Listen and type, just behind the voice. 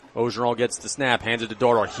Ogeron gets the snap, hands it to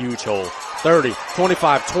Dardar. Huge hole. 30,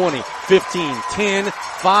 25, 20, 15, 10,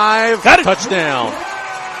 5. Touchdown.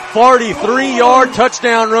 43-yard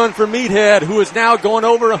touchdown run for Meathead, who is now going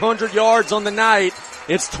over 100 yards on the night.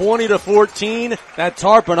 It's 20-14. That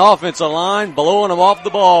Tarpon offensive line blowing them off the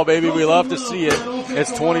ball, baby. We love to see it.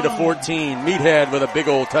 It's 20-14. Meathead with a big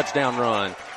old touchdown run.